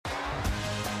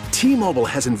T-Mobile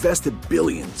has invested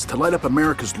billions to light up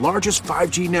America's largest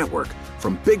 5G network,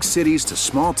 from big cities to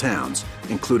small towns,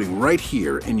 including right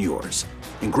here in yours.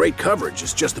 And great coverage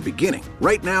is just the beginning.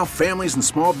 Right now, families and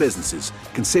small businesses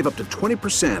can save up to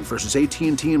 20% versus AT&T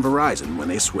and Verizon when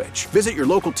they switch. Visit your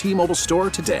local T-Mobile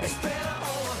store today.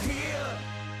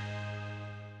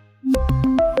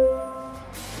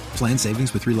 Plan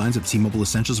savings with 3 lines of T-Mobile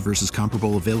Essentials versus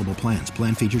comparable available plans.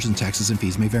 Plan features and taxes and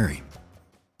fees may vary.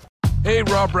 Hey,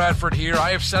 Rob Bradford here. I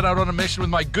have set out on a mission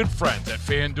with my good friends at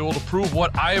FanDuel to prove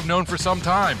what I have known for some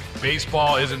time.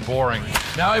 Baseball isn't boring.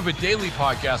 Now I have a daily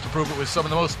podcast to prove it with some of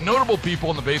the most notable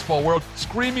people in the baseball world,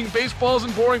 screaming baseball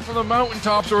isn't boring from the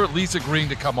mountaintops, or at least agreeing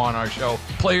to come on our show.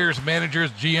 Players,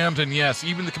 managers, GMs, and yes,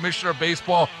 even the commissioner of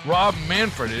baseball, Rob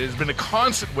Manfred. It has been a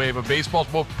constant wave of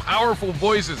baseball's most powerful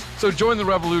voices. So join the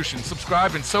revolution.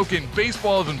 Subscribe and soak in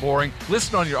Baseball Isn't Boring.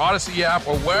 Listen on your Odyssey app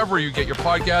or wherever you get your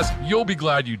podcast. You'll be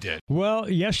glad you did. Well,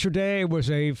 yesterday was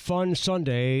a fun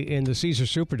Sunday in the Caesars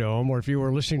Superdome, or if you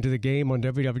were listening to the game on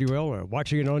WWL or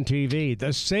watching it on TV,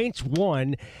 the Saints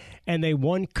won, and they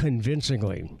won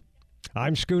convincingly.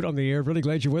 I'm Scoot on the air. Really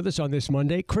glad you're with us on this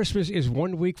Monday. Christmas is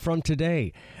 1 week from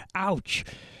today. Ouch.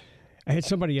 I had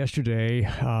somebody yesterday.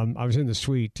 I was in the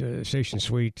suite, station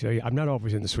suite. I'm not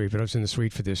always in the suite, but I was in the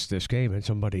suite for this game, and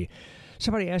somebody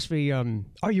asked me,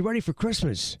 "Are you ready for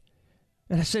Christmas?"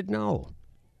 And I said, "No."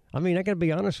 I mean, I got to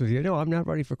be honest with you. No, I'm not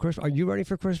ready for Christmas. Are you ready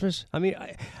for Christmas? I mean,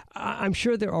 I'm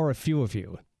sure there are a few of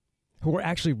you who are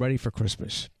actually ready for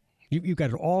Christmas. You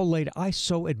got it all laid. I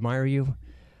so admire you.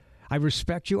 I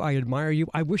respect you. I admire you.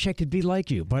 I wish I could be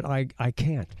like you, but I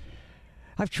can't.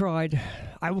 I've tried.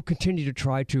 I will continue to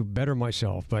try to better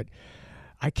myself, but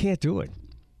I can't do it.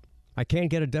 I can't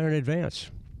get it done in advance.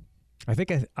 I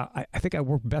think I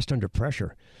work best under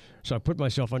pressure. So I put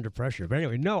myself under pressure. But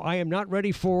anyway, no, I am not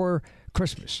ready for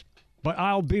Christmas. But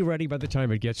I'll be ready by the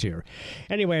time it gets here.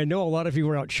 Anyway, I know a lot of you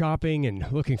are out shopping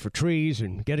and looking for trees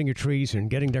and getting your trees and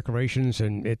getting decorations,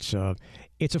 and it's a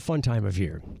fun time of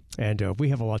year. And we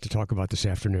have a lot to talk about this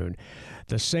afternoon.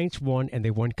 The Saints won, and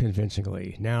they won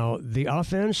convincingly. Now, the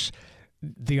offense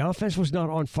was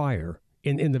not on fire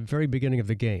in the very beginning of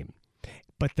the game.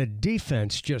 But the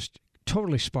defense just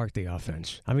totally sparked the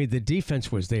offense. I mean, the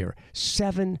defense was there.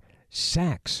 7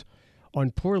 sacks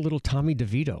on poor little Tommy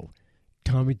DeVito.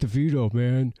 Tommy DeVito,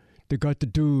 man. They got the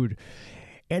dude.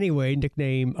 Anyway,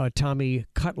 nickname Tommy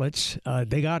Cutlets.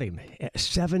 They got him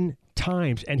 7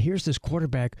 times. And here's this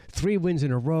quarterback, 3 wins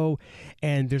in a row.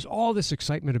 And there's all this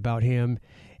excitement about him.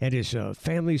 And his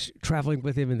family's traveling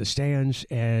with him in the stands.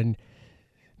 And,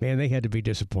 man, they had to be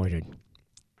disappointed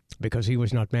because he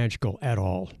was not magical at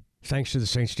all, thanks to the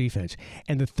Saints defense.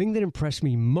 And the thing that impressed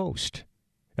me most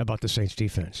about the Saints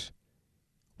defense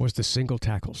was the single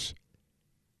tackles.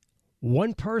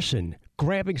 One person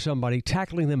grabbing somebody,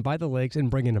 tackling them by the legs, and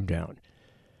bringing them down.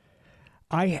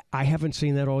 I haven't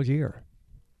seen that all year.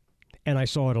 And I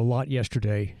saw it a lot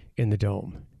yesterday in the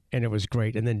Dome. And it was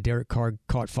great. And then Derek Carr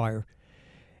caught fire.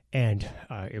 And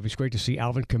it was great to see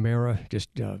Alvin Kamara just,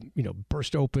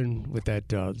 burst open with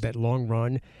that long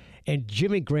run. And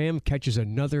Jimmy Graham catches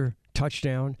another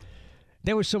touchdown.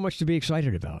 There was so much to be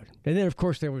excited about. And then, of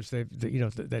course, there was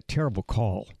that terrible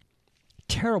call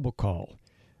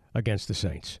against the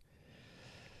Saints.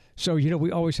 So,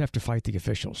 we always have to fight the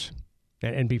officials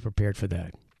and be prepared for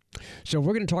that. So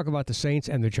we're going to talk about the Saints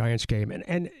and the Giants game.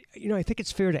 And I think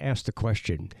it's fair to ask the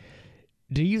question,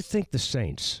 do you think the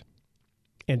Saints,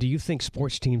 and do you think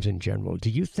sports teams in general, do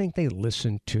you think they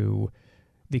listen to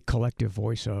the collective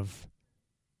voice of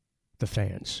the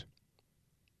fans?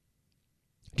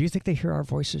 Do you think they hear our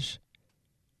voices?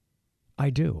 I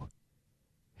do.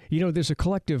 There's a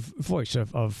collective voice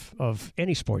of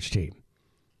any sports team.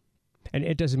 And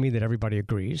it doesn't mean that everybody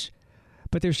agrees,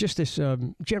 but there's just this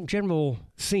general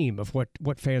theme of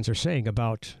what fans are saying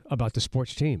about the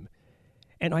sports team.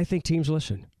 And I think teams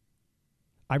listen.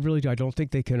 I really do. I don't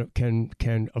think they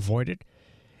can avoid it.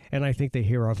 And I think they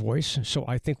hear our voice. So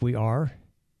I think we are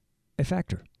a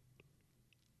factor,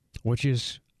 which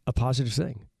is a positive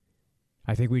thing.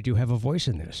 I think we do have a voice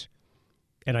in this.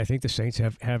 And I think the Saints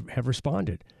have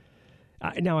responded.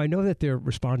 Now, I know that they're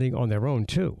responding on their own,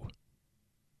 too.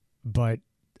 But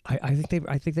I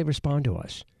think they respond to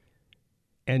us.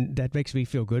 And that makes me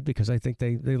feel good because I think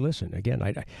they listen. Again,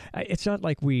 it's not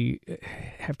like we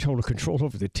have total control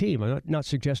over the team. I'm not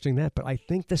suggesting that. But I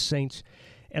think the Saints,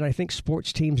 and I think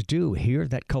sports teams do hear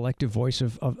that collective voice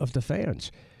of the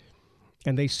fans.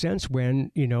 And they sense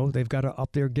when, they've got to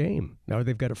up their game. Or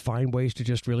they've got to find ways to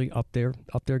just really up their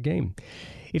game.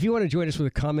 If you want to join us with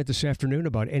a comment this afternoon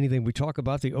about anything we talk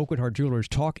about, the Oakwood Heart Jewelers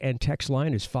talk and text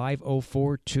line is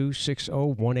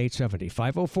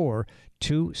 504-260-1870.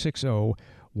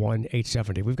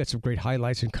 504-260-1870. We've got some great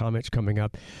highlights and comments coming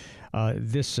up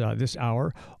this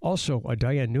hour. Also,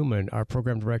 Diane Newman, our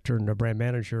program director and brand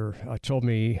manager, told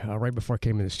me right before I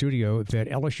came in the studio that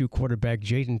LSU quarterback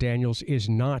Jaden Daniels is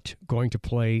not going to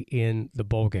play in the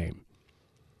bowl game.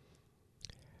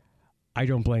 I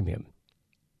don't blame him.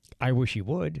 I wish he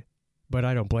would, but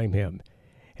I don't blame him.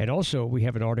 And also, we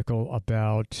have an article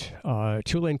about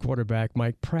Tulane quarterback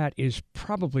Mike Pratt is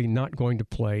probably not going to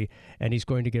play, and he's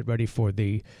going to get ready for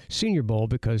the Senior Bowl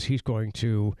because he's going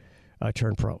to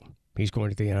turn pro. He's going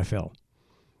to the NFL.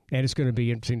 And it's going to be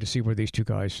interesting to see where these two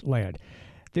guys land.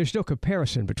 There's no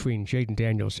comparison between Jaden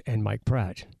Daniels and Mike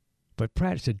Pratt, but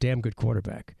Pratt is a damn good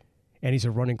quarterback, and he's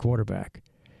a running quarterback.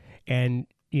 And,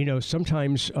 you know,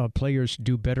 sometimes players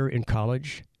do better in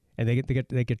college, and they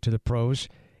get to the pros,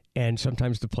 and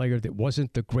sometimes the player that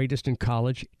wasn't the greatest in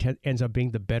college ends up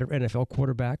being the better NFL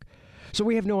quarterback. So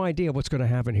we have no idea what's going to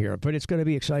happen here, but it's going to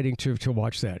be exciting to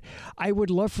watch that. I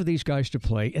would love for these guys to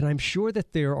play, and I'm sure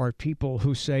that there are people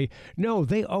who say, no,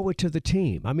 they owe it to the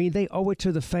team. I mean, they owe it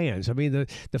to the fans. I mean,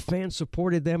 the fans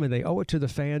supported them, and they owe it to the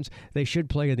fans. They should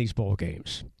play in these bowl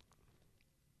games.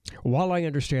 While I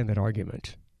understand that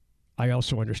argument, I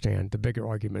also understand the bigger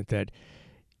argument that,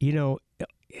 you know,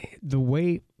 the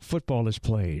way football is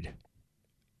played,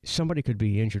 somebody could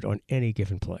be injured on any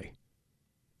given play.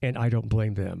 And I don't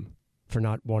blame them for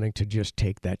not wanting to just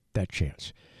take that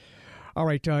chance. All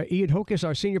right, Ian Hoke is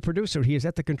our senior producer. He is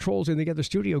at the controls in the other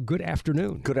studio. Good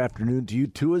afternoon. Good afternoon to you,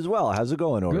 too, as well. How's it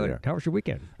going over there? How was your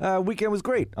weekend? Weekend was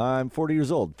great. I'm 40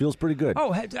 years old. Feels pretty good.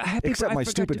 Oh, happy Except my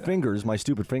stupid fingers. My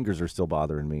stupid fingers are still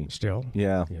bothering me. Still?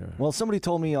 Yeah. Well, somebody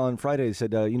told me on Friday, they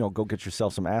said, go get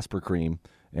yourself some Asper cream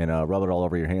and rub it all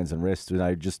over your hands and wrists. And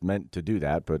I just meant to do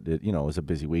that, but it was a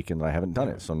busy weekend and I haven't done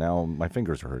it. So now my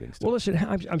fingers are hurting still. Well, listen,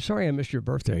 I'm sorry I missed your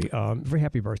birthday. Very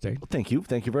happy birthday. Well, thank you.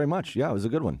 Thank you very much. Yeah, it was a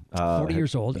good one. 40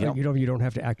 years old. Yeah. You don't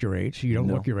have to act your age. You don't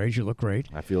look your age. You look great.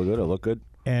 I feel good. I look good.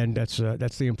 And that's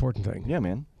the important thing. Yeah,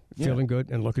 man. Yeah. Feeling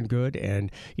good and looking good.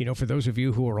 And, for those of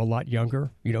you who are a lot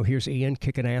younger, here's Ian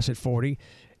kicking ass at 40.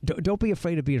 Don't be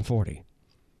afraid of being 40.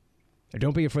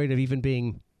 Don't be afraid of even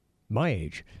being my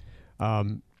age.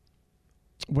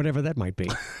 Whatever that might be.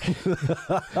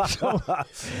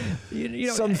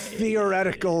 Some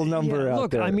theoretical number out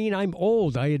there. Look, I mean, I'm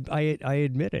old. I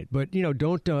admit it. But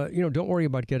don't worry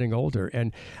about getting older.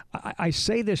 And I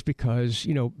say this because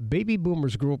baby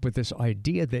boomers grew up with this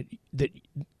idea that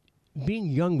being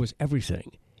young was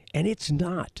everything, and it's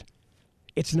not.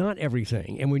 It's not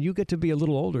everything. And when you get to be a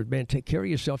little older, man, take care of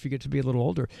yourself. You get to be a little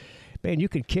older. Man, you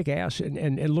can kick ass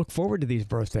and look forward to these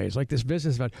birthdays. Like this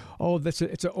business about,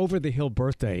 it's an over-the-hill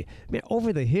birthday. Man,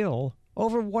 over the hill?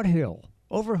 Over what hill?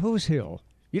 Over whose hill?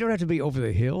 You don't have to be over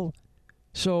the hill.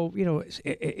 So,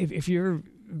 if you're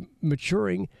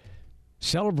maturing,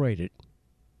 celebrate it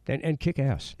and kick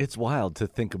ass. It's wild to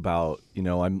think about,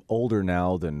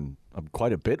 I'm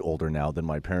quite a bit older now than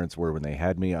my parents were when they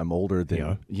had me. I'm older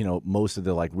than, most of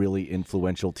the really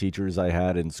influential teachers I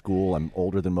had in school. I'm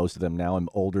older than most of them now. I'm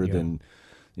older than,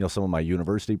 some of my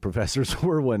university professors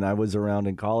were when I was around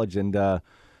in college. And I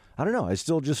don't know. I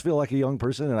still just feel like a young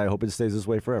person, and I hope it stays this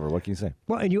way forever. What can you say?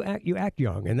 Well, and you act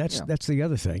young, and that's the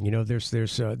other thing.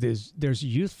 There's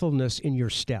youthfulness in your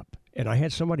step. And I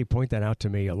had somebody point that out to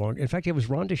me in fact, it was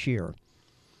Rhonda Shear.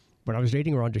 When I was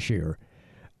dating Rhonda Shear,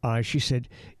 she said,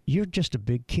 "You're just a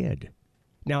big kid."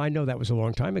 Now I know that was a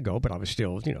long time ago, but I was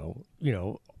still,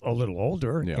 a little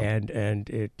older, and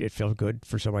it felt good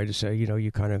for somebody to say,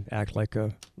 you kind of act like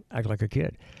a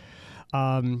kid.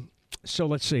 So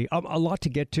let's see, a lot to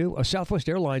get to. Southwest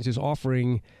Airlines is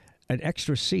offering an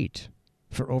extra seat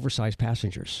for oversized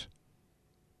passengers,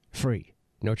 free,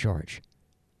 no charge.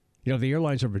 The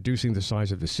airlines are reducing the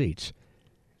size of the seats,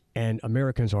 and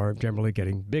Americans are generally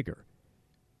getting bigger.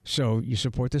 So you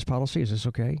support this policy? Is this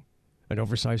okay? An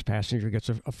oversized passenger gets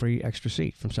a free extra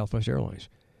seat from Southwest Airlines.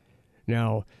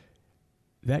 Now,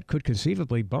 that could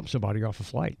conceivably bump somebody off a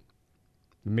flight.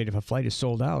 I mean, if a flight is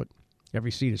sold out,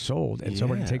 every seat is sold, and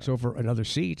somebody takes over another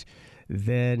seat,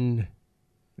 then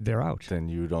they're out. Then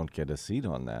you don't get a seat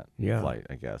on that flight,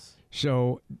 I guess.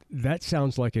 So that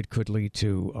sounds like it could lead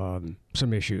to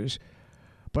some issues.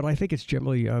 But I think it's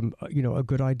generally, a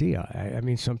good idea. I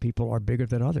mean, some people are bigger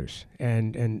than others,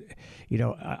 and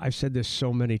I've said this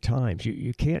so many times.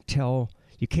 You can't tell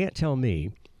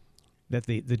me that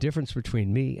the difference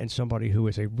between me and somebody who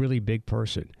is a really big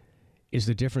person is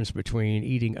the difference between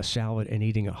eating a salad and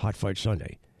eating a hot fudge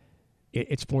sundae.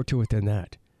 It's more to it than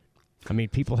that. I mean,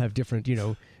 people have different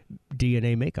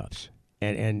DNA makeups.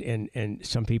 And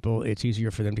some people, it's easier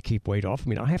for them to keep weight off. I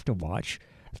mean, I have to watch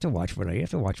what I eat. I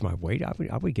have to watch my weight.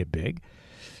 I would get big.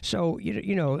 So,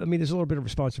 you know, I mean, there's a little bit of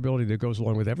responsibility that goes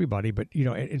along with everybody. But, you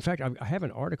know, in fact, I have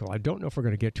an article. I don't know if we're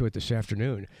going to get to it this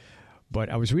afternoon. But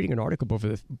I was reading an article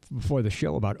before the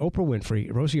show about Oprah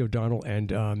Winfrey, Rosie O'Donnell,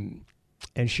 and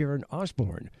Sharon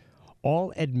Osbourne,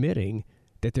 all admitting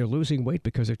that they're losing weight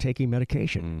because they're taking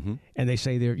medication. Mm-hmm. And they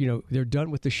say they're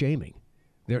done with the shaming.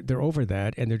 They're over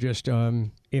that, and they're just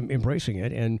embracing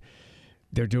it, and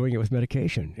they're doing it with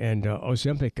medication. And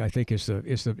Ozempic, I think, is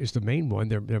the main one.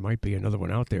 There might be another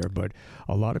one out there, but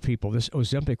a lot of people. This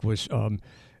Ozempic was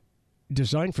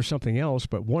designed for something else,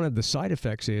 but one of the side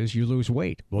effects is you lose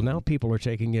weight. Well, now people are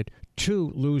taking it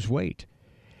to lose weight.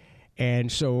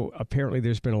 And so apparently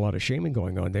there's been a lot of shaming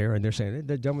going on there, and they're saying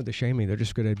they're done with the shaming. They're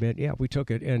just going to admit, yeah, we took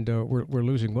it, and we're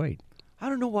losing weight. I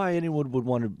don't know why anyone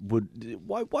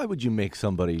why would you make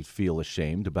somebody feel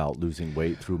ashamed about losing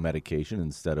weight through medication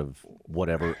instead of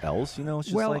whatever else? You know, it's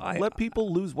just let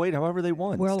people lose weight however they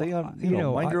want. Well, stay on,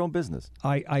 mind your own business.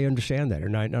 I understand that,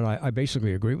 and I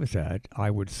basically agree with that.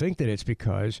 I would think that it's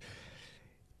because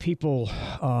people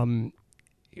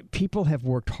have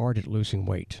worked hard at losing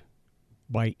weight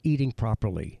by eating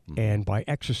properly and by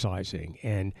exercising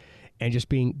and just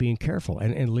being careful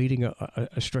and leading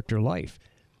a stricter life.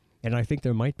 And I think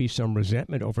there might be some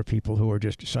resentment over people who are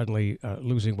just suddenly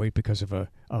losing weight because of a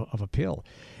pill,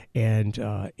 and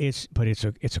it's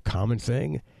a common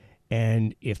thing.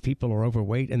 And if people are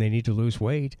overweight and they need to lose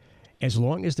weight, as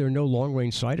long as there are no long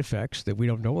range side effects that we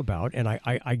don't know about, and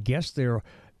I guess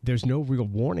there's no real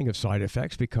warning of side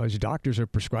effects because doctors are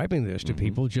prescribing this to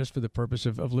people just for the purpose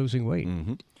of losing weight.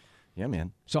 Mm-hmm. Yeah,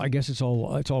 man. So I guess it's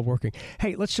all working.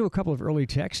 Hey, let's do a couple of early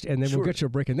texts, and then we'll get to a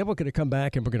break, and then we're going to come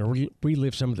back, and we're going to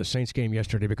relive some of the Saints game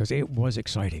yesterday because it was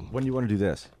exciting. When do you want to do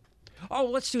this? Oh,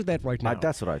 let's do that right now.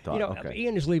 That's what I thought. Okay.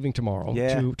 Ian is leaving tomorrow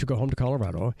to go home to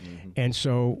Colorado, and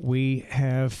so we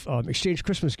have exchanged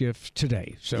Christmas gifts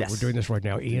today. So we're doing this right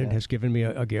now. Ian has given me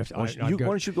a gift. Why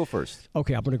don't you go first?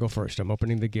 Okay, I'm going to go first. I'm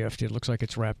opening the gift. It looks like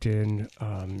it's wrapped in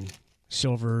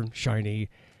silver, shiny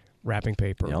wrapping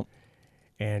paper. Yep.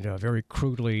 And very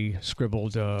crudely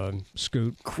scribbled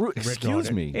Scoot.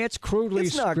 Excuse me. It's crudely scribbled.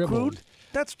 It's not crude.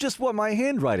 That's just what my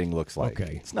handwriting looks like.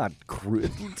 Okay. It's not crude.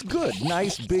 It's good.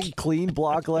 Nice, big, clean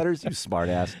block letters. You smart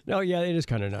ass. No, yeah, it is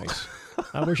kind of nice.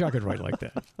 I wish I could write like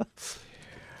that.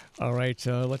 All right,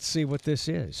 let's see what this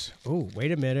is. Oh,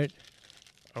 wait a minute.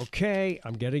 Okay,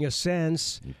 I'm getting a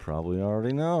sense. You probably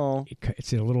already know.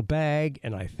 It's in a little bag,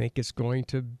 and I think it's going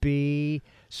to be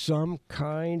some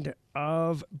kind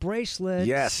of bracelet.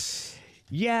 Yes.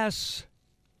 Yes.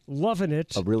 Loving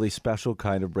it. A really special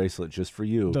kind of bracelet just for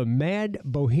you. The Mad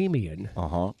Bohemian.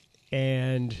 Uh-huh.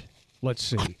 And let's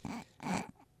see.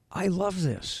 I love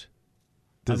this.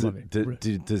 Does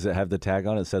it have the tag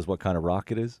on it that says what kind of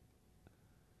rock it is?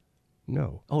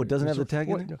 No. Oh, it doesn't have the tag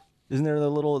in it? No. Isn't there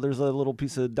there's a little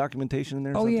piece of documentation in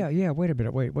there? Oh, yeah. Wait a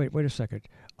minute. Wait a second.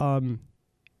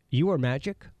 You Are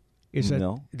Magic? Is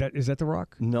that the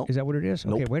rock? No. Is that what it is?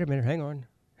 Nope. Okay, wait a minute. Hang on.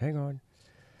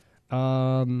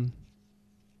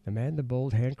 The Man, the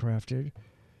Bold, handcrafted.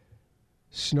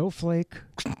 Snowflake.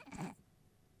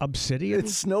 Obsidian?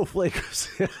 It's Snowflake.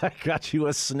 I got you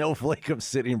a Snowflake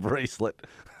Obsidian bracelet.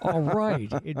 All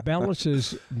right. It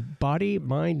balances body,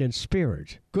 mind, and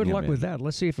spirit. Good luck with that.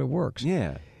 Let's see if it works.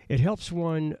 Yeah. It helps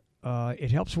one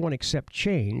accept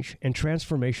change and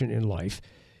transformation in life,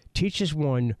 teaches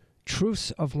one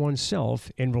truths of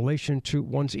oneself in relation to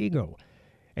one's ego,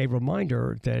 a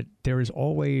reminder that there is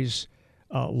always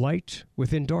light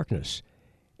within darkness,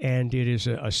 and it is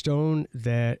a stone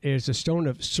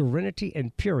of serenity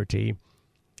and purity,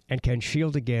 and can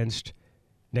shield against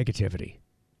negativity.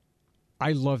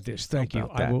 I love this. Thank you.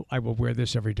 I will wear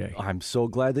this every day. I'm so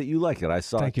glad that you like it. I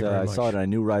saw it. I saw it. And I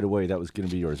knew right away that was going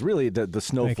to be yours. Really, the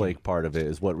snowflake part of it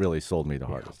is what really sold me the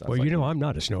hardest. Well, I'm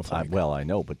not a snowflake. I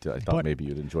know, but I thought maybe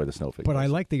you'd enjoy the snowflake. But I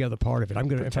like the other part of it. I'm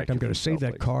going to save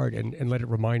that card and let it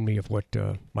remind me of what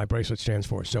my bracelet stands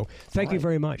for. So thank you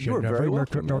very much. You're very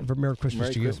welcome. Merry Christmas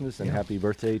to you. Merry Christmas and happy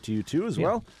birthday to you too as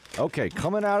well. Okay,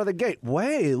 coming out of the gate.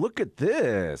 Wait, look at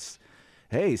this.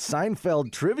 Hey,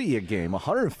 Seinfeld trivia game,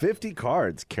 150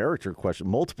 cards, character question,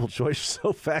 multiple choice,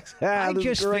 so facts. I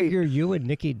just figure you and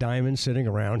Nikki Diamond sitting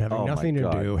around having nothing to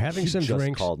do, having some drinks. He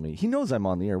just called me. He knows I'm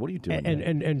on the air. What are you doing?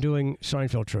 And doing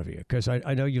Seinfeld trivia, because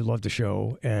I know you love the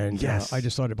show, and I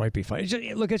just thought it might be fun. It's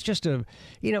just a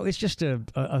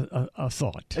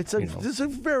thought. It's a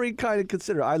very kind of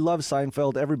considerate. I love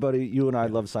Seinfeld. Everybody, you and I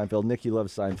love Seinfeld. Nikki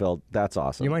loves Seinfeld. That's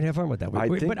awesome. You might have fun with that.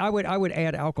 But I would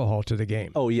add alcohol to the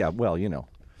game. Oh yeah, well,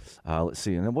 Let's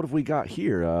see. And then what have we got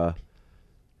here?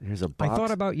 Here's a box. I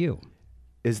thought about you.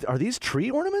 Are these tree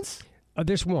ornaments?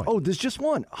 There's one. Oh, there's just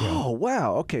one. Yeah. Oh,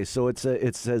 wow. Okay, so it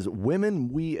says Women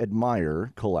We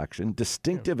Admire Collection,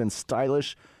 distinctive and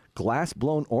stylish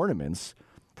glass-blown ornaments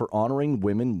for honoring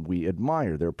women we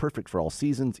admire. They're perfect for all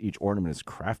seasons. Each ornament is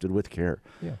crafted with care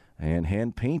and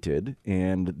hand-painted,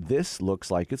 and this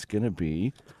looks like it's going to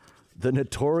be the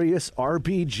notorious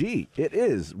RBG. It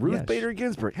is. Ruth Bader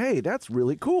Ginsburg. Hey, that's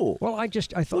really cool. Well, I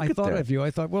thought of you.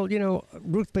 I thought, well,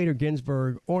 Ruth Bader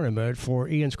Ginsburg ornament for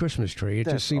Ian's Christmas tree. It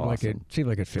That's just seemed awesome.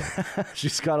 like it fit.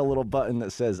 She's got a little button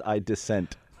that says, I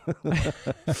dissent.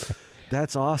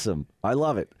 That's awesome. I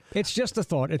love it. It's just a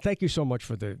thought, and thank you so much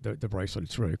for the bracelet.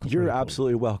 It's really cool. You're really cool.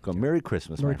 absolutely welcome. Merry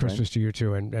Christmas, Merry my friend. Christmas to you,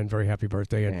 too, and very happy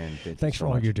birthday. And thanks for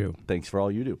all you do. Thanks for all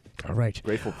you do. All right.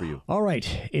 Grateful for you. All right.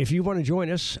 If you want to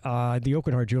join us, the Oak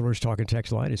and Heart Jewelers Talk and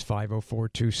Text line is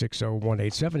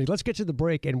 504-260-1870. Let's get to the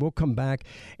break, and we'll come back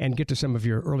and get to some of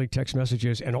your early text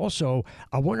messages. And also,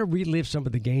 I want to relive some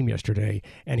of the game yesterday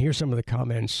and hear some of the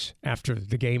comments after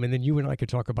the game, and then you and I could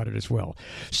talk about it as well.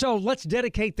 So let's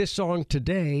dedicate this song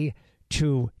today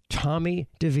to Tommy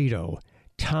DeVito,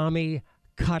 Tommy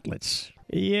Cutlets.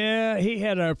 Yeah, he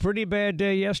had a pretty bad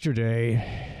day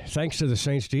yesterday, thanks to the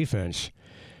Saints defense.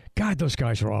 God, those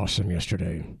guys were awesome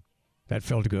yesterday. That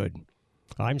felt good.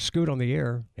 I'm Scoot on the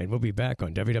air, and we'll be back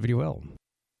on WWL.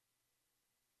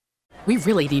 We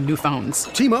really need new phones.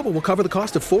 T-Mobile will cover the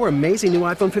cost of 4 amazing new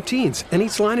iPhone 15s, and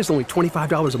each line is only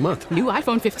 $25 a month. New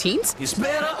iPhone 15s? It's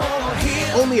better over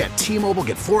here. Only at T-Mobile,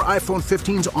 get 4 iPhone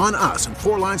 15s on us and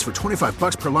 4 lines for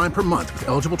 $25 per line per month with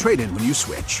eligible trade-in when you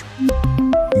switch.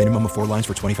 Minimum of 4 lines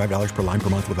for $25 per line per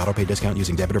month with autopay discount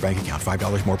using debit or bank account.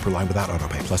 $5 more per line without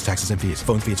autopay, plus taxes and fees.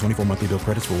 Phone fee at 24 monthly bill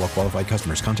credits for well-qualified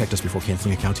customers. Contact us before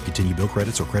canceling account to continue bill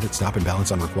credits or credit stop and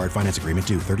balance on required finance agreement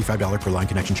due. $35 per line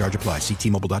connection charge applies. See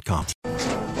T-Mobile.com.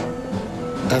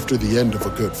 After the end of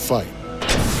a good fight,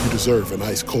 you deserve an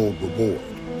ice-cold reward.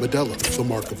 Modelo is the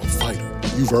mark of a fighter.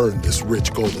 You've earned this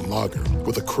rich golden lager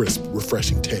with a crisp,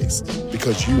 refreshing taste.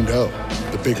 Because you know,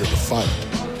 the bigger the fight,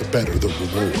 the better the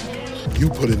reward. You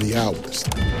put in the hours,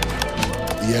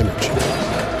 the energy,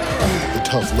 the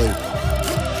tough labor.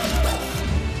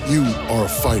 You are a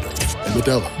fighter, and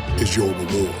Modelo is your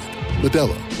reward.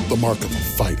 Modelo, the mark of a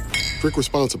fighter. Drink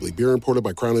responsibly. Beer imported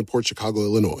by Crown Imports, Chicago,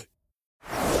 Illinois.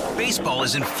 Baseball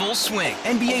is in full swing.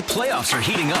 NBA playoffs are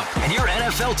heating up, and your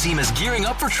NFL team is gearing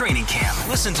up for training camp.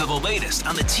 Listen to the latest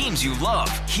on the teams you love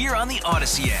here on the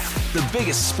Odyssey app. The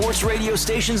biggest sports radio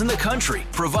stations in the country,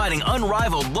 providing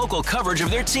unrivaled local coverage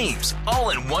of their teams, all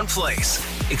in one place.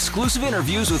 Exclusive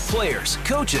interviews with players,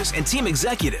 coaches, and team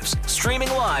executives, streaming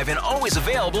live and always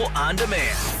available on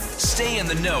demand. Stay in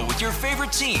the know with your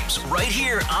favorite teams right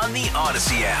here on the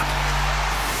Odyssey app.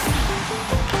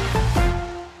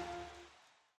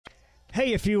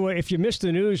 Hey, if you missed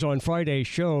the news on Friday's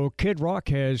show, Kid Rock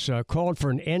has called for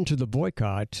an end to the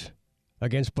boycott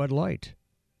against Bud Light.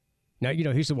 Now,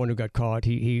 he's the one who got caught.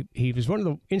 He was one of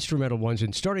the instrumental ones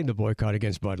in starting the boycott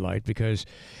against Bud Light because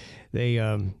they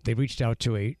reached out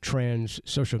to a trans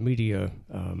social media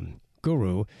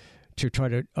guru to try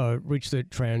to reach the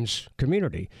trans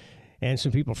community. And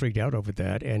some people freaked out over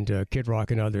that, and Kid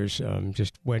Rock and others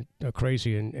just went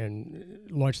crazy and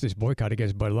launched this boycott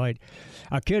against Bud Light.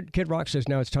 Kid Rock says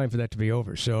now it's time for that to be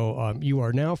over. So you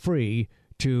are now free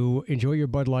to enjoy your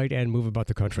Bud Light and move about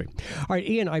the country. All right,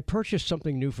 Ian, I purchased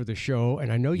something new for the show,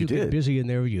 and I know you've been busy in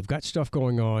there. You've got stuff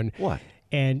going on. What?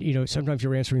 And, sometimes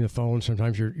you're answering the phone,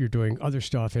 sometimes you're doing other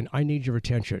stuff, and I need your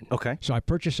attention. Okay. So I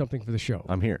purchased something for the show.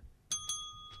 I'm here.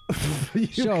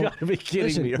 You gotta be kidding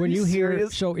listen, me. Are when you hear,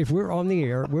 serious? so if we're on the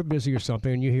air, we're busy or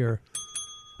something, and you hear,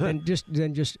 then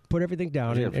just put everything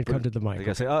down and come to the mic. I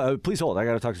gotta say, please hold. I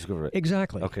gotta talk to you for a bit.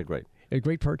 Exactly. Okay, great. A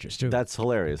great purchase too. That's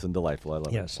hilarious and delightful. I love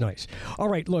it. Yes, nice. All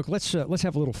right, look, let's have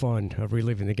a little fun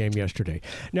reliving the game yesterday.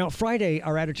 Now, Friday,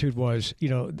 our attitude was,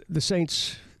 the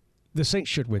Saints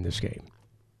should win this game.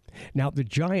 Now, the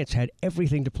Giants had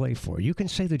everything to play for. You can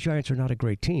say the Giants are not a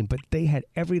great team, but they had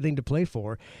everything to play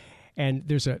for. And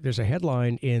there's a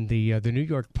headline in the New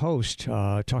York Post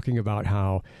talking about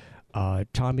how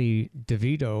Tommy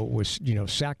DeVito was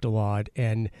sacked a lot,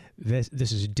 and this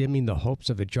is dimming the hopes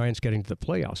of the Giants getting to the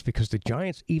playoffs because the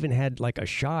Giants even had like a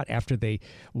shot after they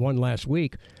won last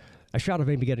week, a shot of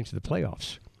maybe getting to the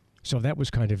playoffs. So that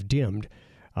was kind of dimmed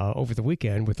over the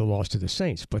weekend with the loss to the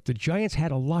Saints. But the Giants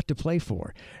had a lot to play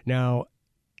for. Now,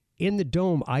 in the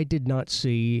Dome, I did not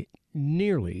see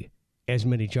nearly as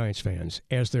many Giants fans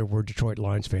as there were Detroit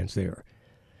Lions fans there.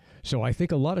 So I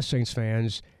think a lot of Saints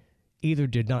fans either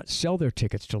did not sell their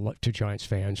tickets to Giants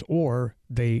fans, or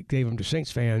they gave them to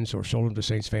Saints fans, or sold them to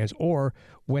Saints fans, or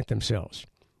went themselves.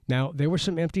 Now, there were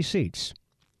some empty seats,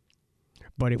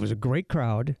 but it was a great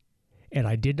crowd, and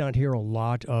I did not hear a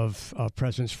lot of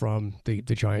presence from the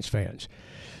Giants fans.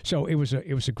 So it was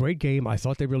a great game. I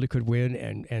thought they really could win,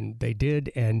 and they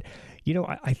did. And, you know,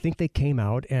 I think they came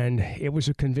out, and it was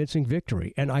a convincing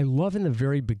victory. And I love in the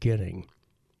very beginning,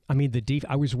 I mean,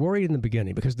 I was worried in the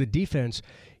beginning because the defense,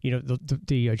 you know,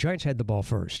 the Giants had the ball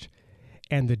first,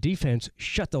 and the defense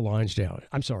shut the lines down.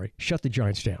 Shut the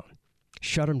Giants down.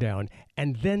 Shut them down.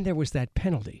 And then there was that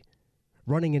penalty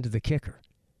running into the kicker.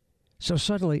 So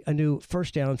suddenly a new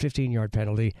first down, 15-yard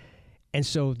penalty, and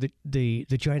so the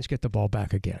Giants get the ball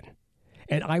back again.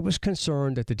 And I was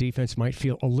concerned that the defense might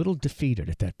feel a little defeated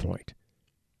at that point.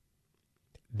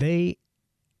 They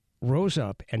rose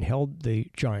up and held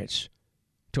the Giants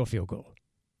to a field goal.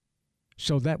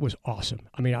 So that was awesome.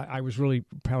 I mean, I was really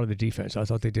proud of the defense. I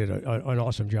thought they did an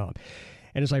awesome job.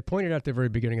 And as I pointed out at the very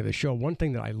beginning of the show, one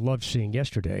thing that I loved seeing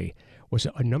yesterday was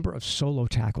a number of solo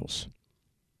tackles.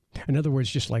 In other words,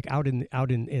 just like out in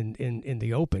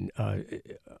the open,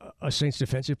 a Saints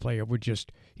defensive player would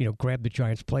just, you know, grab the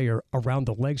Giants player around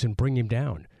the legs and bring him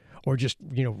down, or just,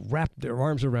 you know, wrap their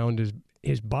arms around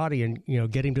his body and, you know,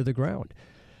 get him to the ground.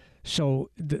 So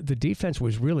the defense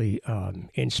was really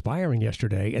inspiring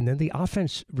yesterday, and then the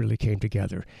offense really came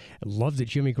together. I love that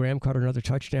Jimmy Graham caught another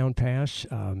touchdown pass.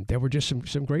 There were just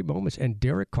some great moments, and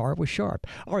Derek Carr was sharp.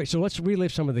 All right, so let's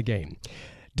relive some of the game.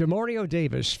 Demario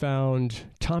Davis found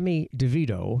Tommy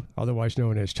DeVito, otherwise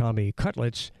known as Tommy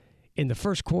Cutlets, in the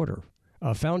first quarter.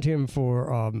 Found him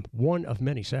for one of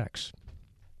many sacks.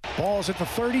 Ball's at the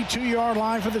 32-yard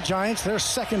line for the Giants. Their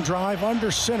second drive. Under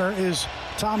center is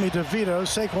Tommy DeVito.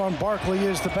 Saquon Barkley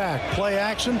is the back. Play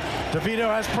action. DeVito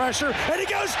has pressure, and he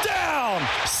goes down.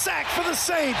 Sack for the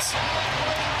Saints.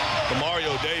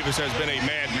 Demario Davis has been a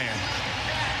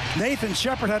madman. Nathan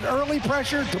Shepard had early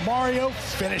pressure. Demario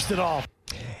finished it off.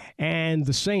 And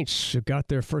the Saints got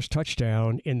their first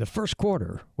touchdown in the first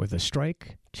quarter with a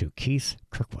strike to Keith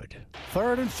Kirkwood.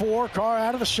 3rd and 4, Carr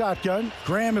out of the shotgun.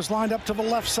 Graham is lined up to the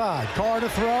left side. Carr to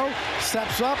throw,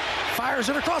 steps up, fires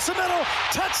it across the middle.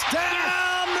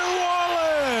 Touchdown, New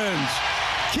Orleans!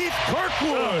 Keith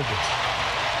Kirkwood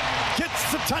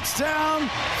gets the touchdown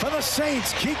for the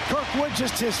Saints. Keith Kirkwood,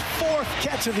 just his 4th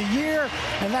catch of the year,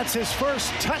 and that's his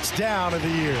first touchdown of the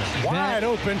year. Wide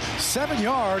open, 7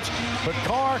 yards, but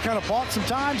Carr kind of bought some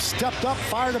time, stepped up,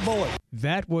 fired a bullet.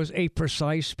 That was a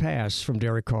precise pass from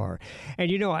Derek Carr.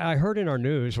 And, you know, I heard in our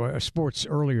news, sports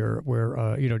earlier,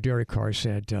 where, you know, Derek Carr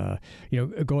said, you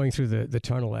know, going through the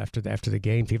tunnel after the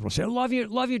game, people say, love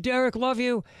you, Derek, love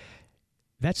you.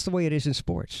 That's the way it is in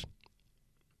sports.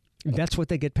 That's what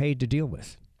they get paid to deal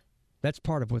with. That's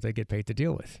part of what they get paid to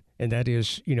deal with. And that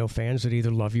is, you know, fans that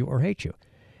either love you or hate you.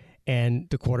 And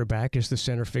the quarterback is the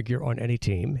center figure on any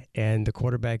team. And the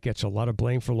quarterback gets a lot of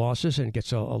blame for losses and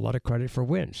gets a lot of credit for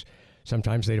wins.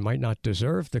 Sometimes they might not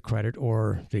deserve the credit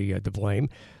or the blame,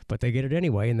 but they get it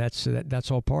anyway, and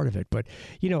that's all part of it. But,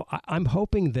 you know, I'm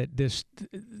hoping that this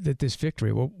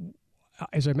victory, well,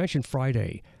 as I mentioned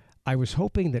Friday, I was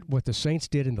hoping that what the Saints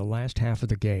did in the last half of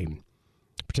the game,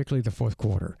 particularly the fourth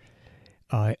quarter,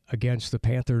 against the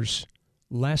Panthers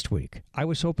last week, I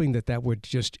was hoping that would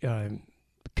just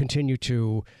continue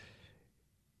to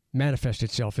manifest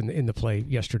itself in the play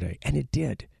yesterday. And it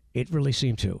did. It really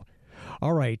seemed to.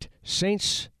 All right,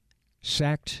 Saints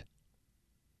sacked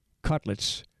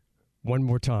Cutlets one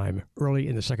more time early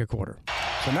in the second quarter.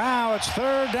 So now it's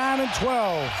 3rd down and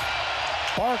 12.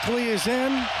 Barkley is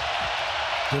in.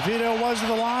 DeVito was to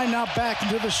the line, now back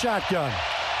into the shotgun.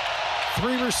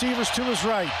 3 receivers to his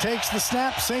right. Takes the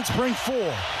snap. Saints bring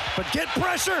 4. But get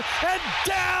pressure, and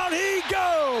down he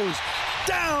goes.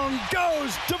 Down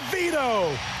goes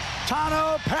DeVito.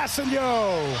 Tano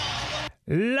Passanio.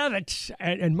 Love it.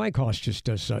 And Mike Hoss just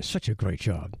does such a great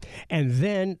job. And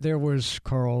then there was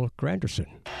Carl Granderson.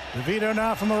 DeVito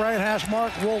now from the right hash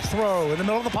mark will throw. In the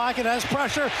middle of the pocket, has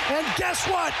pressure. And guess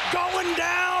what? Going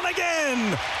down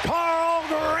again. Carl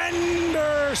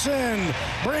Granderson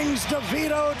brings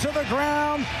DeVito to the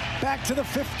ground. Back to the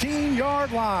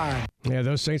 15-yard line. Yeah,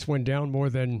 those Saints went down more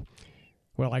than...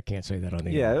 Well, I can't say that on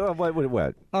the air. Yeah,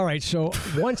 what? All right, so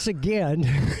once again,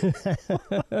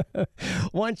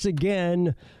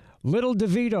 little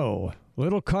DeVito,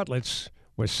 little Cutlets,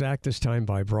 was sacked this time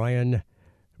by Brian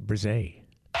Brzee.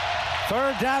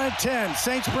 3rd down and 10.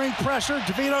 Saints bring pressure.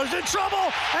 DeVito's in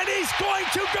trouble, and he's going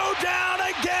to go down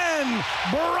again.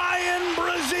 Brian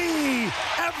Brzee.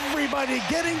 Everybody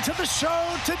getting to the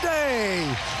show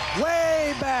today.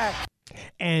 Way back.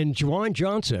 And Juwan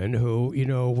Johnson, who,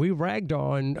 we ragged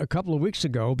on a couple of weeks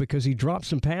ago because he dropped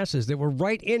some passes that were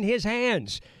right in his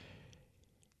hands.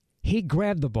 He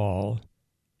grabbed the ball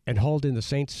and hauled in the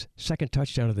Saints' second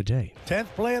touchdown of the day. 10th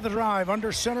play of the drive.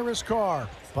 Under center is Carr.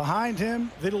 Behind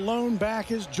him, the lone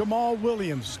back is Jamal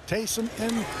Williams. Taysom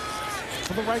in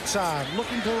to the right side,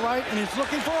 looking to the right, and he's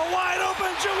looking for a wide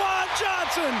open Juwan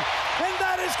Johnson. And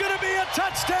that is going to be a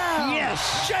touchdown.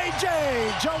 Yes.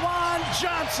 Juwan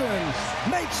Johnson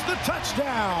makes the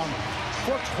touchdown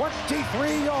for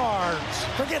 23 yards.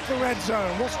 Forget the red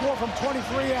zone. We'll score from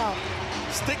 23 out.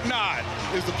 Stick nod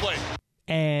is the play.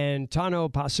 And Tano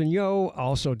Passanio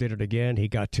also did it again. He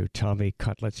got to Tommy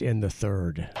Cutlets in the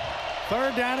third.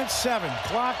 Third down at 7.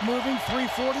 Clock moving,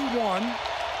 3:41.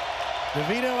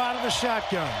 DeVito out of the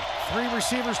shotgun. 3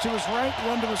 receivers to his right,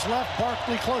 1 to his left.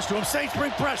 Barkley close to him. Saints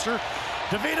bring pressure.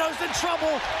 DeVito's in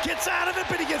trouble. Gets out of it,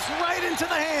 but he gets right into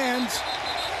the hands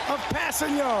of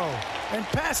Passanio. And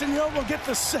Passanio will get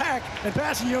the sack. And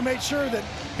Passanio made sure that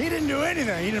he didn't do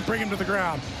anything. He didn't bring him to the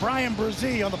ground. Brian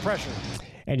Brzee on the pressure.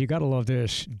 And you got to love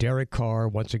this. Derek Carr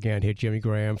once again hit Jimmy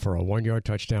Graham for a 1-yard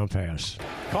touchdown pass.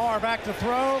 Carr back to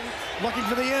throw, looking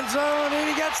for the end zone, and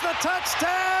he gets the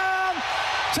touchdown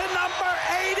to number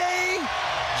 80,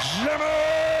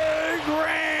 Jimmy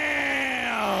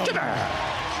Graham.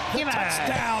 The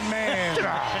touchdown man.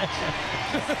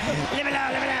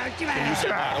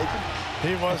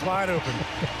 He was wide open.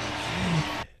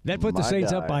 That put the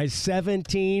Saints up by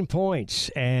 17 points.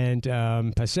 And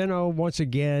Passanio once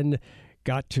again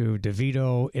got to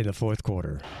DeVito in the fourth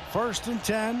quarter. 1st and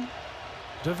 10.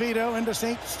 DeVito into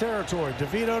Saints territory.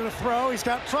 DeVito to throw. He's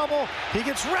got trouble. He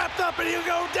gets wrapped up and he'll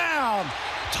go down.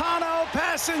 Tano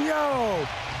Passanio.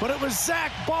 But it was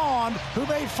Zach Bond who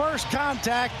made first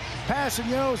contact.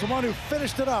 Passanio is the one who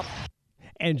finished it up.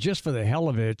 And just for the hell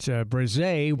of it,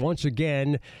 Brzee once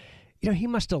again, he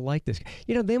must have liked this.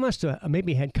 They must have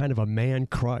maybe had kind of a man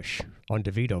crush on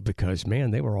DeVito because,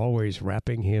 man, they were always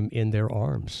wrapping him in their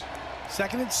arms.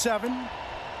 2nd and 7.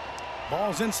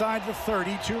 Ball's inside the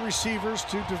 30. 2 receivers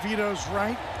to DeVito's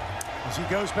right as he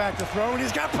goes back to throw, and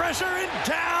he's got pressure, and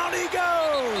down he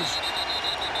goes.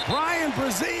 Brian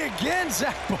Brzee again.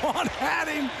 Zach Bond had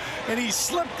him, and he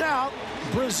slipped out.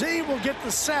 Brzee will get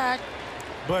the sack,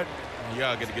 but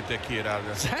y'all got to get that kid out of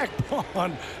there. Zach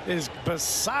Bond is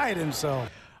beside himself.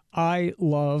 I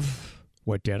love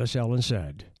what Dennis Allen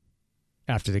said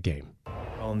after the game.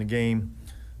 On the game,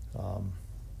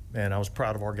 and I was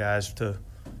proud of our guys to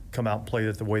come out and play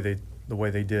it the way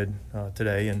they did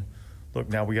today. And look,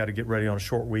 now we got to get ready on a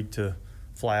short week to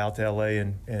fly out to LA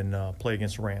and play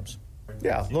against the Rams.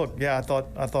 Yeah, look, I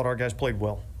thought our guys played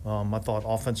well. I thought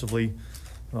offensively,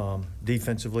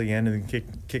 defensively, and in the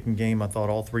kicking game, I thought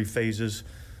all 3 phases.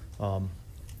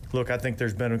 Look, I think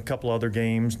there's been a couple other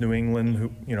games, New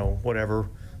England, whatever,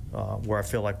 where I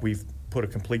feel like we've put a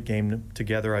complete game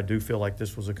together. I do feel like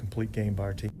this was a complete game by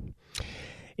our team.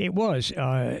 It was,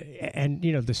 and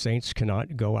the Saints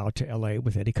cannot go out to L.A.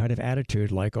 with any kind of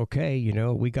attitude like, okay,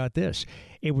 we got this.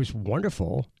 It was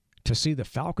wonderful to see the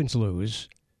Falcons lose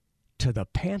to the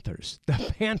Panthers.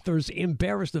 The Panthers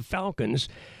embarrassed the Falcons.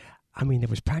 I mean, there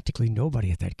was practically nobody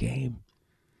at that game.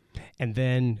 And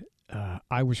then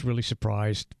I was really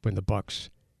surprised when the Bucs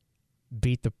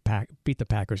beat the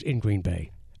Packers in Green Bay.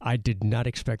 I did not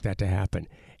expect that to happen.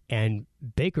 And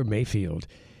Baker Mayfield,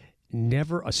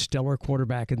 never a stellar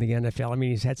quarterback in the NFL. I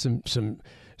mean, he's had some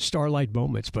starlight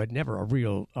moments, but never a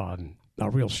real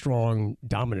strong,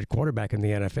 dominant quarterback in the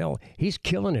NFL. He's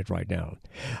killing it right now.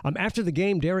 After the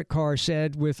game, Derek Carr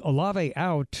said, with Olave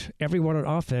out, everyone on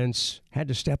offense had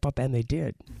to step up, and they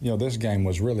did. This game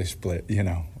was really split,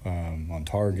 on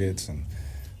targets, and,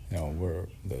 we're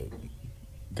the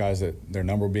guys that their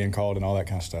number being called and all that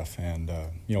kind of stuff. And,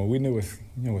 we knew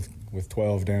with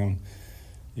 12 down,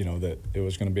 that it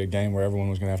was going to be a game where everyone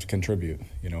was going to have to contribute,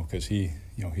 because he's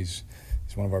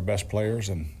one of our best players.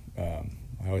 And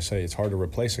I always say it's hard to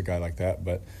replace a guy like that,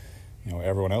 but,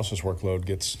 everyone else's workload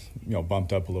gets,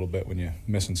 bumped up a little bit when you're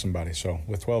missing somebody. So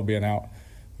with 12 being out,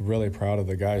 really proud of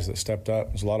the guys that stepped up.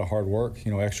 It was a lot of hard work,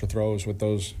 extra throws with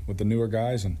the newer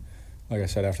guys. And like I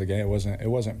said, after the game, it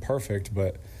wasn't perfect,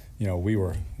 but, we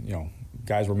were,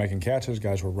 guys were making catches,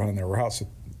 guys were running their routes,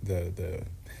 the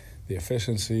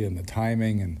efficiency and the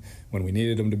timing, and when we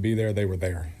needed them to be there, they were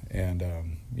there. And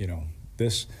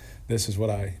this is what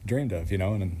I dreamed of,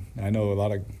 and I know a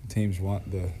lot of teams want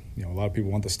a lot of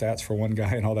people want the stats for one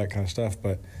guy and all that kind of stuff,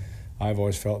 but I've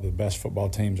always felt the best football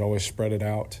teams always spread it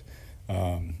out,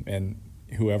 and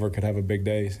whoever could have a big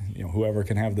day, whoever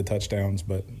can have the touchdowns,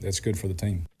 but it's good for the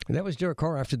team. And that was Derek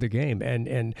Carr after the game.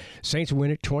 And Saints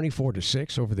win it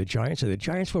 24-6 over the Giants. And the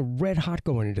Giants were red hot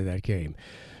going into that game.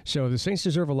 So the Saints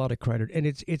deserve a lot of credit. And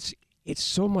it's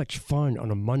so much fun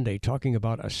on a Monday talking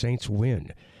about a Saints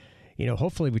win.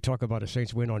 Hopefully we talk about a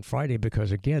Saints win on Friday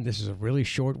because, again, this is a really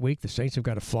short week. The Saints have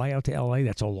got to fly out to L.A.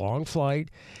 That's a long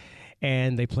flight.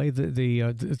 And they play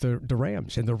the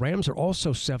Rams. And the Rams are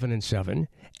also 7-7,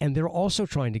 and they're also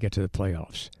trying to get to the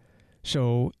playoffs.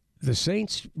 So the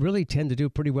Saints really tend to do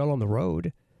pretty well on the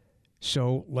road.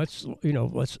 So let's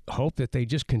hope that they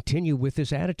just continue with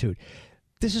this attitude.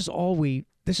 This is all we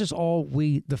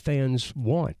the fans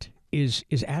want is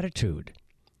attitude.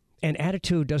 And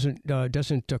attitude doesn't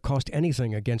cost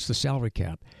anything against the salary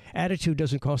cap. Attitude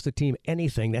doesn't cost the team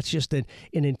anything. That's just an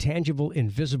intangible,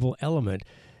 invisible element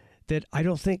that I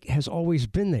don't think has always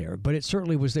been there, but it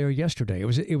certainly was there yesterday.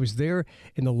 It was there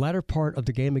in the latter part of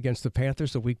the game against the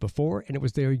Panthers the week before, and it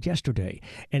was there yesterday.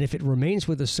 And if it remains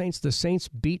with the Saints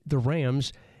beat the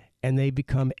Rams, and they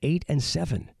become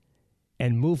 8-7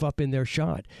 and move up in their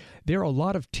shot. There are a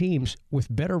lot of teams with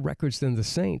better records than the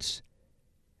Saints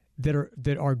that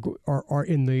are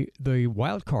in the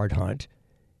wild card hunt,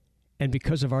 and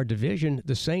because of our division,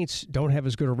 the Saints don't have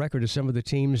as good a record as some of the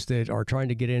teams that are trying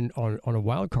to get in on a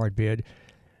wild card bid.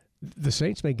 The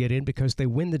Saints may get in because they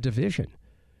win the division.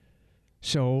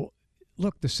 So,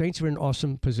 look, the Saints are in an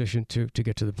awesome position to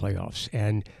get to the playoffs,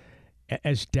 and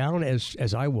as down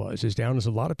as I was, as down as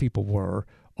a lot of people were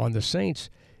on the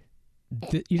Saints,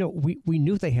 we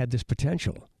knew they had this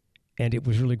potential. And it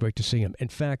was really great to see him. In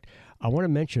fact, I want to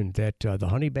mention that the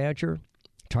Honey Badger,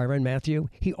 Tyrann Mathieu,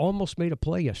 he almost made a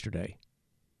play yesterday.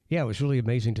 Yeah, it was really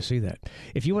amazing to see that.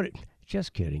 If you want to,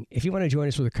 just kidding. If you want to join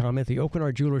us with a comment, the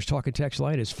Oakenard Jewelers Talk and Text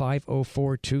line is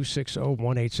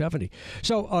 504-260-1870.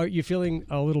 So are you feeling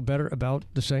a little better about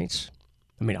the Saints?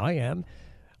 I mean, I am.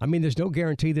 I mean, there's no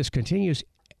guarantee this continues.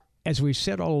 As we've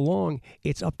said all along,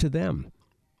 it's up to them.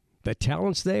 The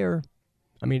talent's there.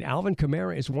 I mean, Alvin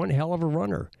Kamara is one hell of a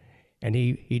runner. And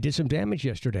he did some damage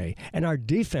yesterday. And our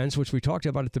defense, which we talked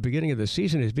about at the beginning of the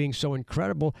season as being so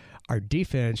incredible, our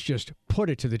defense just put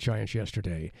it to the Giants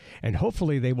yesterday. And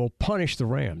hopefully they will punish the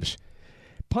Rams.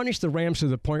 Punish the Rams to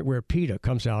the point where PETA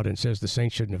comes out and says the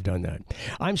Saints shouldn't have done that.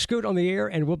 I'm Scoot on the air,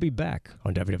 and we'll be back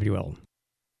on WWL.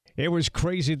 It was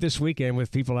crazy this weekend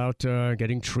with people out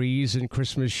getting trees and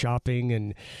Christmas shopping,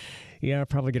 and yeah, I'll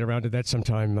probably get around to that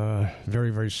sometime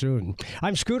very, very soon.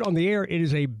 I'm Scoot on the air. It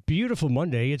is a beautiful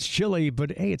Monday. It's chilly,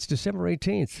 but hey, it's December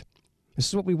 18th. This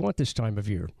is what we want this time of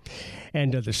year.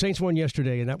 And the Saints won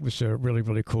yesterday, and that was really,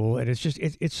 really cool. And it's just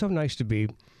it's so nice to be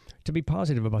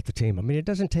positive about the team. I mean, it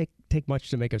doesn't take much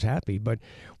to make us happy, but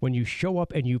when you show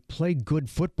up and you play good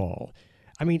football,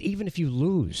 I mean, even if you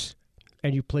lose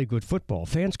and you play good football,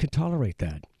 fans can tolerate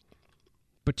that.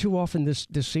 But too often this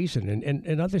season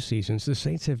and other seasons, the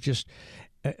Saints have just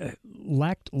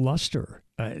lacked luster.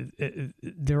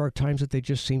 There are times that they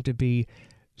just seem to be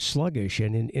sluggish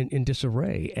and in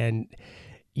disarray. And,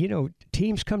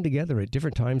 teams come together at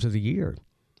different times of the year.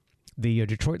 The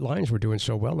Detroit Lions were doing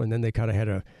so well, and then they kind of had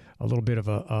a little bit of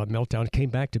a meltdown,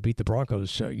 came back to beat the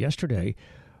Broncos yesterday.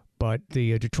 But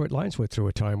the Detroit Lions went through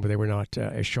a time where they were not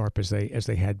as sharp as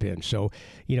they had been. So,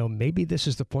 maybe this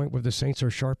is the point where the Saints are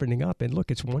sharpening up. And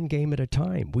look, it's one game at a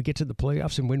time. We get to the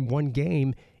playoffs and win one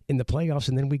game in the playoffs,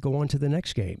 and then we go on to the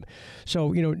next game.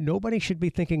 So, nobody should be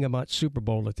thinking about Super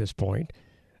Bowl at this point.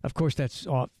 Of course, that's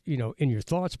off, in your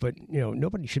thoughts, but,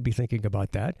 nobody should be thinking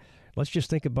about that. Let's just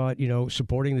think about,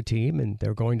 supporting the team, and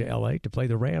they're going to L.A. to play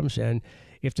the Rams. And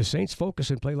if the Saints focus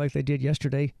and play like they did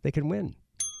yesterday, they can win.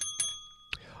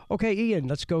 Okay, Ian,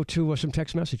 let's go to some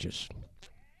text messages.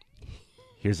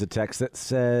 Here's a text that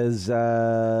says,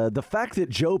 the fact that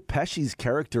Joe Pesci's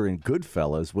character in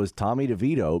Goodfellas was Tommy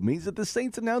DeVito means that the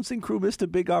Saints announcing crew missed a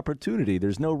big opportunity.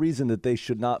 There's no reason that they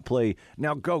should not play,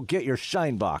 "Now go get your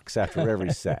shine box" after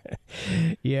every set.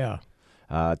 Yeah.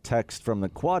 Text from the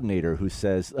coordinator who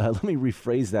says, let me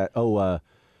rephrase that.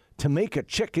 To make a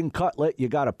chicken cutlet, you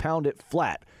got to pound it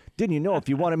flat. Didn't you know if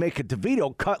you want to make a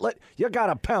DeVito cutlet, you got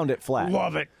to pound it flat?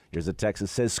 Love it. Here's a text that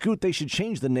says, Scoot, they should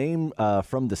change the name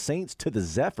from the Saints to the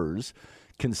Zephyrs,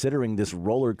 considering this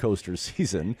roller coaster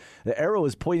season. The arrow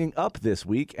is pointing up this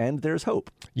week, and there's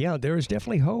hope. Yeah, there is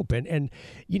definitely hope. And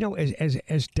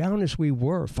as down as we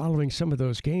were following some of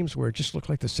those games where it just looked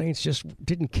like the Saints just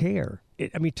didn't care.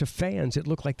 To fans, it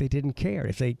looked like they didn't care.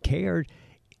 If they cared,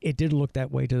 it didn't look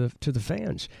that way to the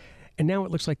fans. And now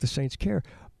it looks like the Saints care.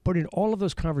 But in all of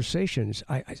those conversations,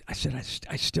 I said,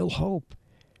 I still hope.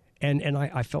 And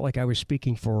I felt like I was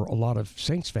speaking for a lot of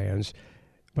Saints fans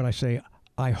when I say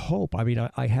I hope.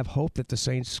 I have hope that the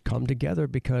Saints come together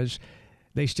because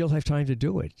they still have time to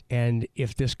do it. And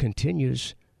if this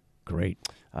continues, great.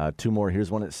 Two more.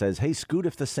 Here's one that says, hey, Scoot,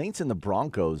 if the Saints and the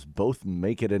Broncos both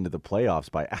make it into the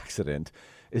playoffs by accident,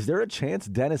 is there a chance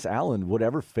Dennis Allen would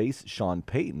ever face Sean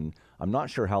Payton? I'm not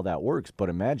sure how that works, but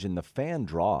imagine the fan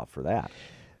draw for that.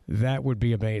 That would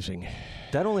be amazing.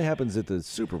 That only happens at the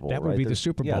Super Bowl, That would be the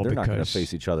Super Bowl. Yeah, they're not going to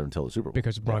face each other until the Super Bowl.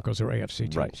 Because the Broncos are AFC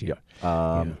teams. Right, yeah.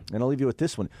 And I'll leave you with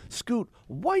this one. Scoot,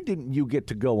 why didn't you get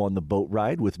to go on the boat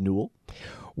ride with Newell?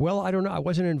 Well, I don't know. I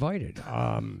wasn't invited.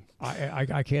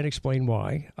 I can't explain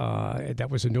why. That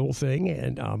was a Newell thing,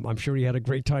 and I'm sure he had a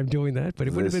great time doing that, but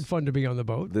it would have been fun to be on the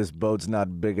boat. This boat's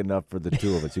not big enough for the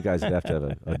two of us. You guys would have to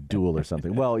have a duel or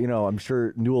something. Well, I'm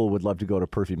sure Newell would love to go to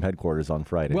Perfume headquarters on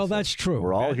Friday. Well, that's true.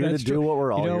 We're all here to do what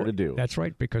we're all here to do. That's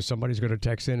right, because somebody's going to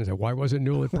text in and say, why wasn't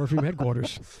Newell at Perfume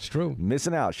headquarters? It's true.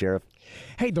 Missing out, Sheriff.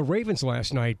 Hey, the Ravens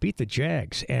last night beat the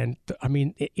Jags, and,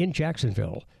 in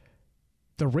Jacksonville,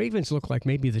 the Ravens look like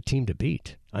maybe the team to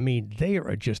beat. I mean, they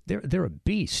are they're a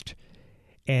beast.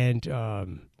 And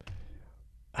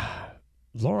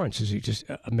Lawrence is just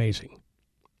amazing.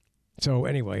 So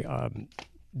anyway,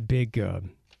 big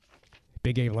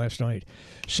game last night.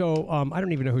 So I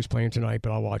don't even know who's playing tonight,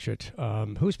 but I'll watch it.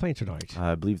 Who's playing tonight?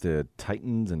 I believe the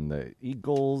Titans and the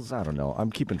Eagles. I don't know.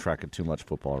 I'm keeping track of too much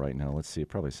football right now. Let's see. It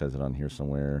probably says it on here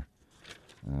somewhere.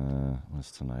 What's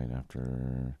tonight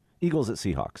after? Eagles at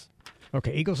Seahawks.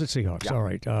 Okay, Eagles at Seahawks. Yeah. All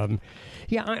right.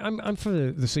 I'm for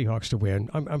the Seahawks to win.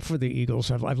 I'm for the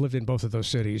Eagles. I've lived in both of those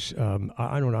cities.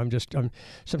 I don't know.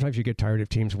 Sometimes you get tired of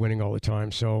teams winning all the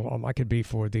time. So I could be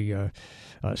for the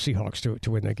Seahawks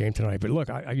to win that game tonight. But look,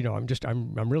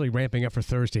 I'm really ramping up for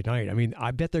Thursday night. I mean,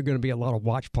 I bet there are going to be a lot of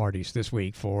watch parties this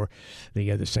week for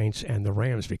the Saints and the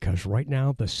Rams, because right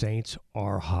now the Saints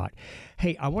are hot.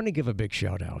 Hey, I want to give a big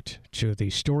shout out to the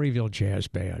Storyville Jazz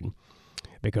Band,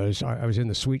 because I was in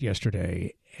the suite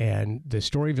yesterday, and the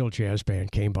Storyville Jazz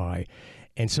Band came by,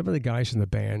 and some of the guys in the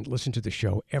band listen to the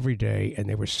show every day, and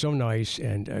they were so nice.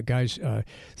 And guys,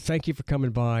 thank you for coming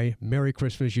by. Merry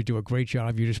Christmas. You do a great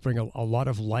job. You just bring a lot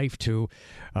of life to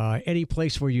any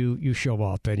place where you show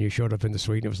up, and you showed up in the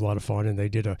suite, and it was a lot of fun. And they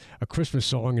did a Christmas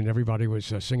song, and everybody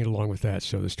was singing along with that.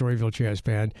 So the Storyville Jazz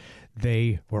Band,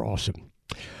 they were awesome.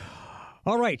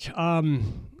 All right.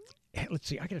 Let's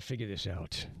see. I got to figure this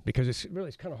out, because it's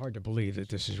kind of hard to believe that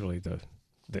this is really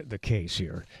the case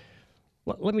here.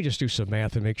 Let me just do some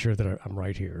math and make sure that I'm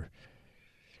right here.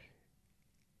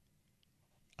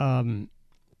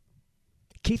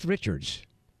 Keith Richards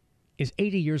is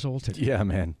 80 years old today. Yeah,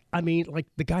 man. I mean, like,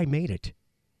 the guy made it.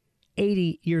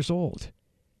 80 years old.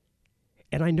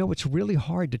 And I know it's really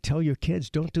hard to tell your kids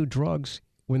don't do drugs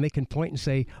when they can point and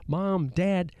say, Mom,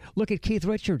 Dad, look at Keith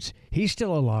Richards. He's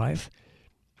still alive.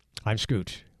 I'm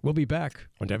Scoot. We'll be back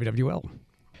on WWL.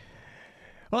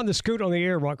 On the Scoot on the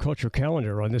Air Rock Culture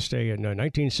Calendar, on this day in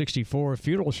 1964,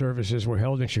 funeral services were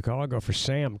held in Chicago for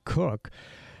Sam Cooke.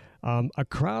 A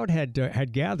crowd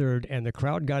had gathered, and the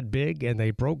crowd got big, and they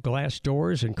broke glass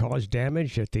doors and caused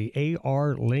damage at the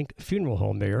A.R. Link funeral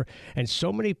home there. And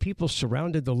so many people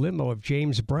surrounded the limo of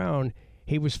James Brown,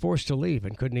 he was forced to leave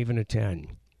and couldn't even attend.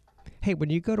 Hey, when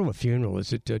you go to a funeral,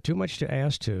 is it too much to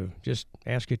ask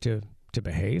you to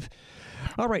behave?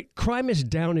 All right, crime is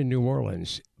down in New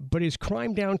Orleans, but is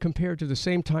crime down compared to the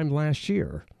same time last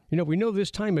year? We know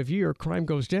this time of year crime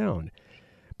goes down,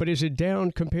 but is it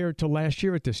down compared to last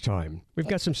year at this time? We've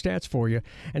got some stats for you,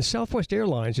 and Southwest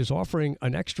Airlines is offering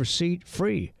an extra seat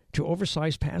free to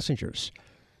oversized passengers.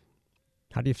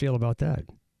 How do you feel about that?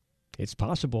 It's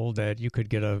possible that you could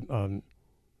get a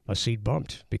seat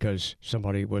bumped because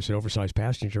somebody was an oversized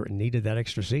passenger and needed that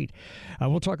extra seat.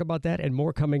 We'll talk about that and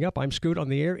more coming up. I'm Scoot on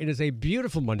the Air. It is a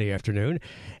beautiful Monday afternoon,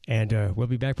 and we'll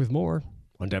be back with more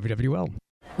on WWL.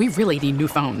 We really need new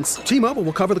phones. T-Mobile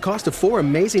will cover the cost of 4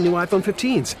 amazing new iPhone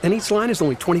 15s, and each line is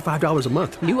only $25 a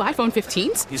month. New iPhone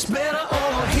 15s? It's better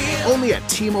over here. Only at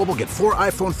T-Mobile, get 4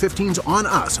 iPhone 15s on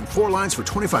us and 4 lines for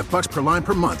 $25 per line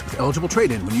per month with eligible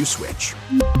trade-in when you switch.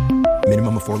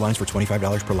 Minimum of 4 lines for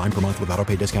 $25 per line per month with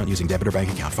autopay discount using debit or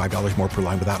bank account. $5 more per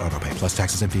line without autopay, plus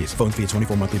taxes and fees. Phone fee at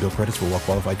 24 monthly bill credits for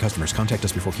well-qualified customers. Contact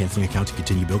us before canceling account to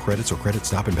continue bill credits or credit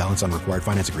stop and balance on required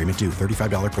finance agreement due.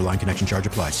 $35 per line connection charge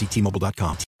applies. See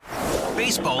T-Mobile.com.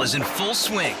 Baseball is in full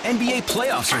swing. NBA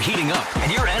playoffs are heating up,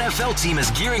 and your NFL team is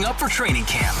gearing up for training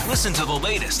camp. Listen to the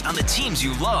latest on the teams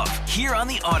you love here on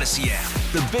the Odyssey app.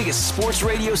 The biggest sports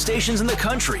radio stations in the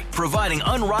country, providing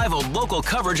unrivaled local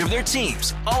coverage of their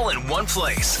teams, all in one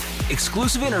place.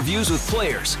 Exclusive interviews with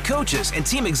players, coaches, and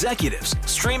team executives,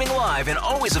 streaming live and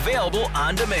always available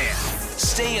on demand.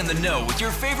 Stay in the know with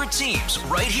your favorite teams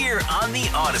right here on the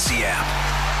Odyssey app.